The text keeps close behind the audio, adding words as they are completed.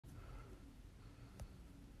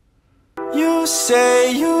You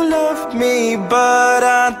say you love me, but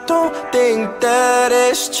I don't think that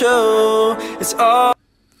is true. It's all.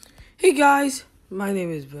 Hey guys, my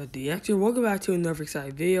name is Bill the Actor. Welcome back to another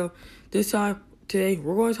exciting video. Today,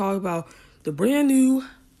 we're going to talk about the brand new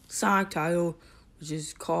Sonic title, which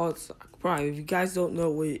is called Sonic Prime. If you guys don't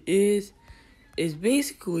know what it is, it's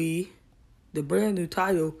basically the brand new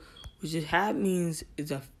title, which means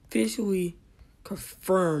it's officially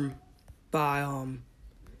confirmed by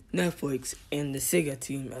Netflix and the Sega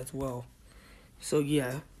team as well. So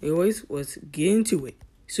yeah, anyways, let's get into it.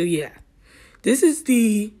 So yeah, this is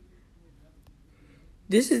the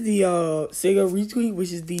Sega retweet,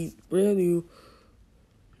 which is the brand new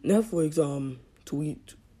Netflix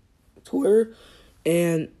Twitter,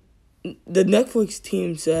 and the Netflix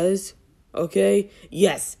team says, okay,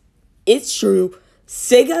 yes, it's true.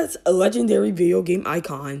 Sega's legendary video game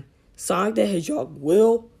icon, Sonic the Hedgehog,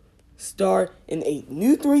 will star in a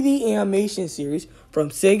new 3D animation series from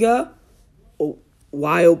Sega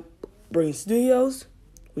Wild Brain Studios,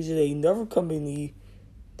 which is another company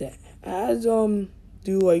that has do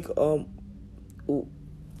like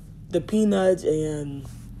the Peanuts and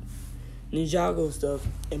Ninjago stuff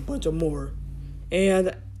and a bunch of more,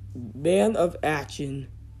 and Man of Action,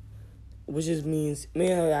 which just means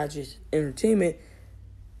Man of Action Entertainment,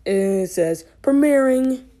 and it says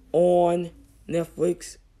premiering on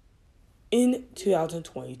Netflix in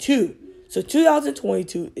 2022. So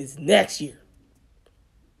 2022 is next year.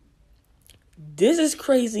 This is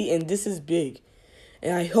crazy and this is big,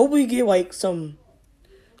 and I hope we get like some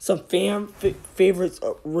fan favorites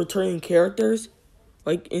returning characters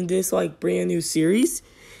like in this like brand new series.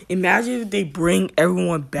 Imagine if they bring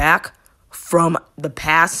everyone back from the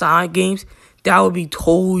past Sonic games. That would be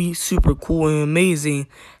totally super cool and amazing.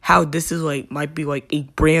 How this is like might be like a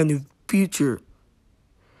brand new future.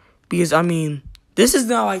 Because I mean, this is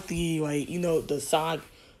not like the Sonic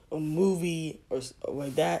movie or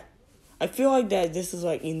like that. I feel like that this is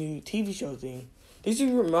like a new TV show thing. This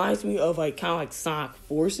reminds me of like kind of like Sonic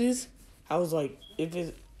Forces. I was like, if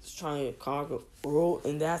it's trying to conquer the world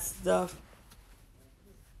and that stuff,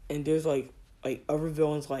 and there's like other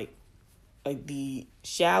villains like the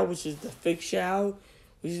Shao, which is the fake Shao,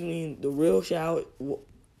 which means the real Shao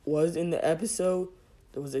was in the episode.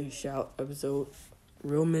 There was a Shao episode,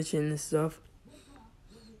 real mission and stuff.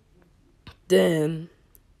 Then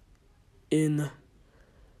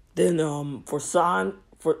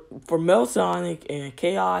for Mel Sonic and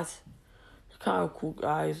Chaos, kind of cool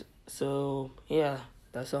guys. So yeah,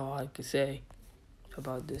 that's all I can say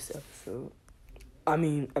about this episode. I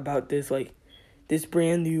mean, about this this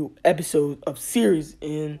brand new episode of series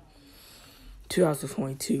in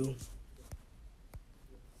 2022.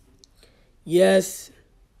 Yes,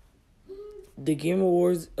 the Game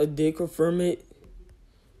Awards did confirm it,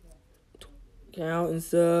 count and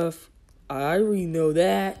stuff. I already know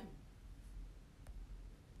that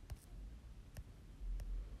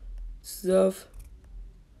stuff.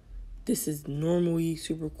 This is normally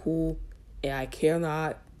super cool, and I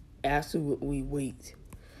cannot absolutely wait.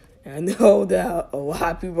 And I know that a lot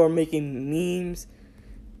of people are making memes,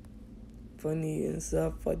 funny and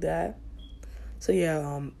stuff like that. So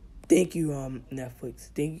yeah, thank you Netflix.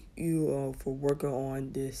 Thank you for working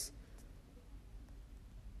on this.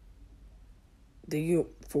 Thank you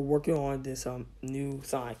for working on this new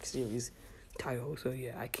Sonic series title. So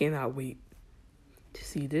yeah, I cannot wait to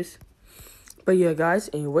see this. But yeah,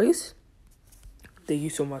 guys, anyways, thank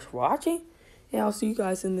you so much for watching, and I'll see you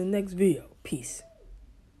guys in the next video. Peace.